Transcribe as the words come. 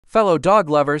fellow dog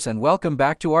lovers, and welcome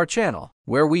back to our channel,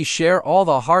 where we share all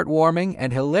the heartwarming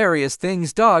and hilarious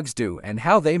things dogs do and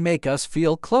how they make us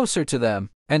feel closer to them.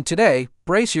 And today,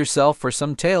 brace yourself for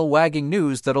some tail-wagging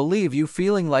news that'll leave you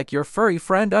feeling like your furry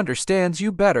friend understands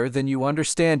you better than you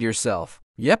understand yourself.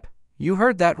 Yep, you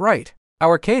heard that right.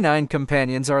 Our canine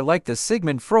companions are like the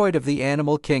Sigmund Freud of the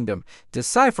animal kingdom,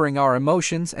 deciphering our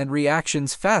emotions and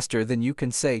reactions faster than you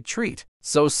can say treat.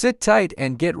 So sit tight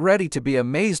and get ready to be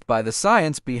amazed by the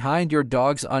science behind your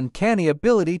dog's uncanny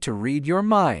ability to read your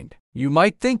mind. You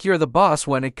might think you're the boss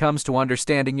when it comes to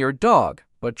understanding your dog,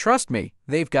 but trust me,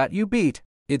 they've got you beat.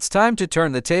 It's time to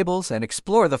turn the tables and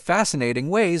explore the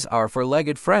fascinating ways our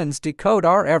four-legged friends decode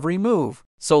our every move.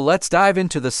 So let's dive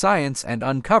into the science and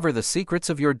uncover the secrets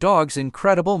of your dog's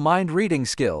incredible mind-reading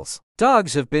skills.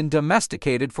 Dogs have been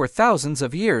domesticated for thousands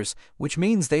of years, which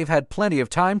means they've had plenty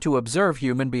of time to observe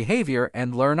human behavior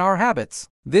and learn our habits.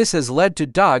 This has led to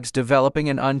dogs developing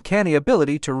an uncanny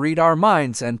ability to read our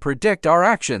minds and predict our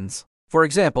actions. For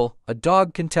example, a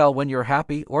dog can tell when you're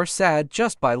happy or sad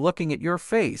just by looking at your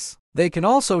face. They can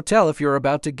also tell if you're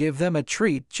about to give them a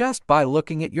treat just by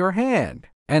looking at your hand.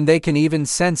 And they can even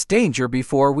sense danger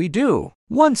before we do.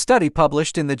 One study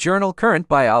published in the journal Current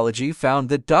Biology found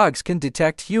that dogs can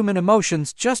detect human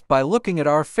emotions just by looking at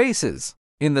our faces.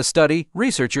 In the study,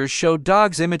 researchers showed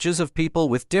dogs images of people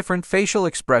with different facial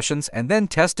expressions and then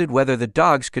tested whether the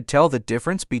dogs could tell the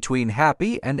difference between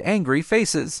happy and angry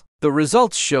faces. The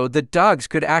results showed that dogs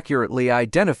could accurately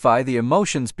identify the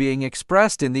emotions being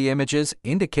expressed in the images,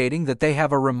 indicating that they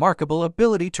have a remarkable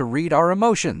ability to read our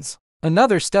emotions.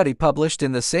 Another study published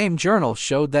in the same journal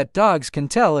showed that dogs can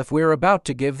tell if we're about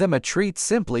to give them a treat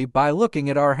simply by looking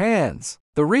at our hands.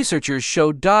 The researchers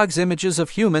showed dogs images of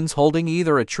humans holding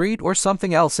either a treat or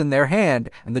something else in their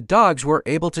hand, and the dogs were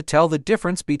able to tell the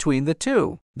difference between the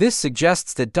two. This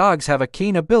suggests that dogs have a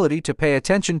keen ability to pay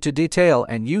attention to detail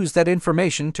and use that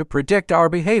information to predict our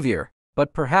behavior.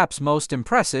 But perhaps most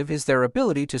impressive is their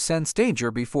ability to sense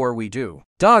danger before we do.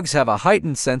 Dogs have a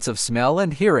heightened sense of smell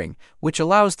and hearing, which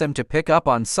allows them to pick up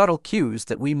on subtle cues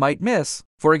that we might miss.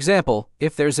 For example,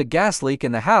 if there's a gas leak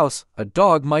in the house, a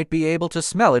dog might be able to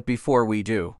smell it before we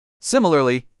do.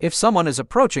 Similarly, if someone is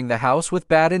approaching the house with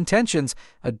bad intentions,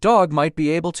 a dog might be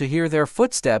able to hear their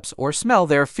footsteps or smell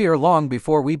their fear long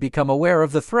before we become aware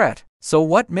of the threat. So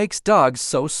what makes dogs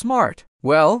so smart?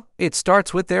 Well, it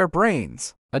starts with their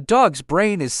brains. A dog's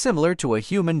brain is similar to a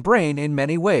human brain in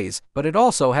many ways, but it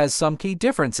also has some key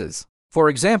differences. For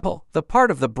example, the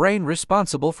part of the brain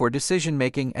responsible for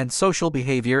decision-making and social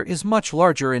behavior is much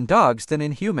larger in dogs than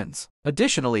in humans.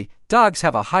 Additionally, dogs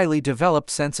have a highly developed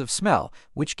sense of smell,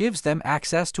 which gives them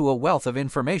access to a wealth of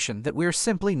information that we're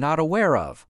simply not aware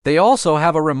of. They also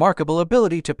have a remarkable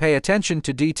ability to pay attention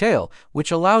to detail,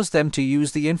 which allows them to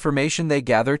use the information they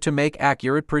gather to make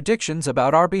accurate predictions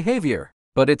about our behavior.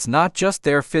 But it's not just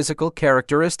their physical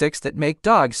characteristics that make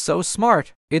dogs so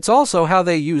smart. It's also how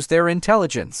they use their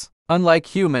intelligence.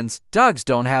 Unlike humans, dogs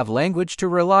don't have language to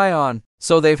rely on,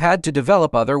 so they've had to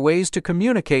develop other ways to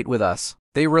communicate with us.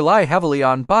 They rely heavily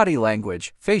on body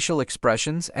language, facial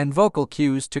expressions, and vocal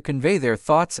cues to convey their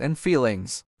thoughts and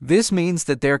feelings. This means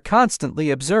that they're constantly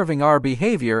observing our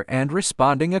behavior and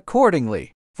responding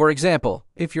accordingly. For example,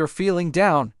 if you're feeling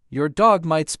down, your dog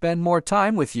might spend more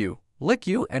time with you, lick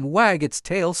you, and wag its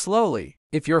tail slowly.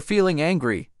 If you're feeling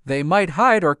angry, they might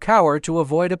hide or cower to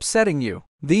avoid upsetting you.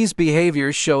 These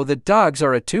behaviors show that dogs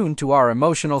are attuned to our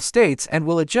emotional states and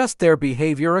will adjust their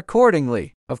behavior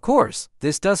accordingly. Of course,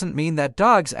 this doesn't mean that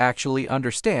dogs actually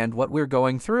understand what we're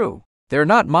going through. They're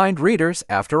not mind readers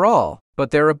after all, but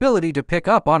their ability to pick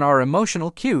up on our emotional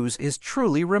cues is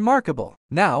truly remarkable.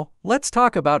 Now, let's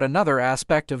talk about another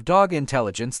aspect of dog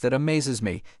intelligence that amazes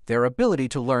me: their ability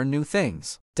to learn new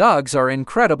things. Dogs are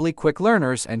incredibly quick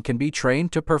learners and can be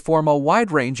trained to perform a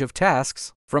wide range of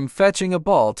tasks, from fetching a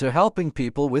ball to helping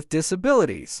people with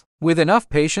disabilities. With enough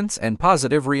patience and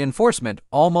positive reinforcement,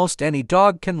 almost any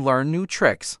dog can learn new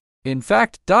tricks. In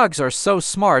fact, dogs are so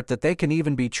smart that they can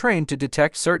even be trained to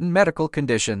detect certain medical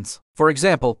conditions. For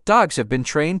example, dogs have been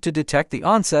trained to detect the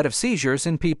onset of seizures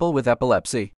in people with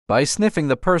epilepsy. By sniffing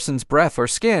the person's breath or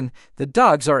skin, the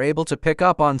dogs are able to pick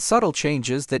up on subtle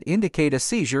changes that indicate a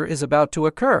seizure is about to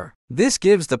occur. This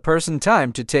gives the person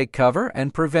time to take cover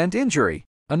and prevent injury.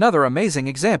 Another amazing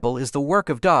example is the work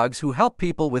of dogs who help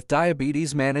people with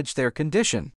diabetes manage their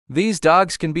condition. These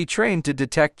dogs can be trained to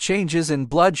detect changes in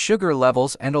blood sugar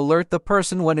levels and alert the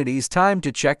person when it is time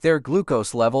to check their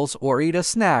glucose levels or eat a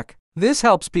snack. This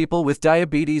helps people with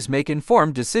diabetes make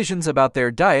informed decisions about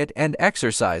their diet and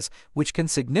exercise, which can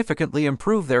significantly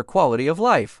improve their quality of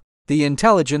life. The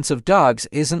intelligence of dogs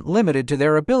isn't limited to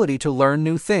their ability to learn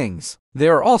new things. They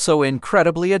are also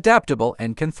incredibly adaptable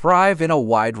and can thrive in a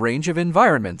wide range of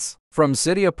environments. From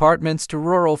city apartments to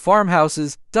rural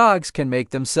farmhouses, dogs can make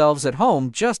themselves at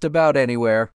home just about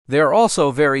anywhere. They are also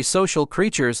very social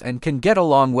creatures and can get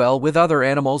along well with other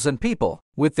animals and people.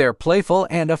 With their playful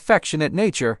and affectionate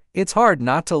nature, it's hard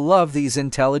not to love these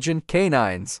intelligent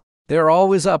canines. They're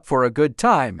always up for a good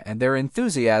time, and their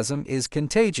enthusiasm is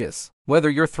contagious. Whether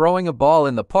you're throwing a ball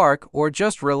in the park or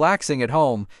just relaxing at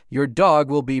home, your dog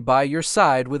will be by your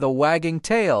side with a wagging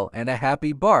tail and a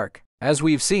happy bark. As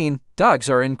we've seen, dogs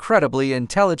are incredibly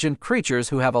intelligent creatures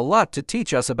who have a lot to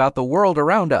teach us about the world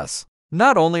around us.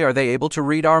 Not only are they able to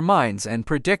read our minds and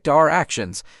predict our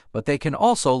actions, but they can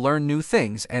also learn new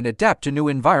things and adapt to new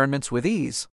environments with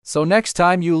ease. So next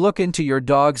time you look into your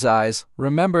dog's eyes,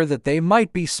 remember that they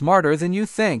might be smarter than you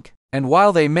think. And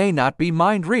while they may not be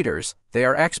mind readers, they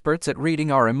are experts at reading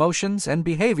our emotions and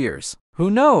behaviors. Who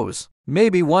knows?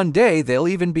 Maybe one day they'll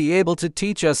even be able to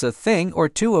teach us a thing or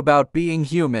two about being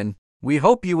human. We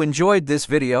hope you enjoyed this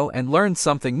video and learned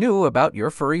something new about your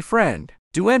furry friend.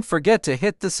 Don't forget to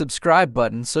hit the subscribe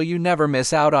button so you never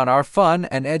miss out on our fun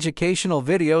and educational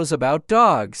videos about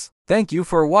dogs. Thank you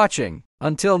for watching.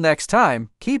 Until next time,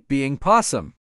 keep being possum.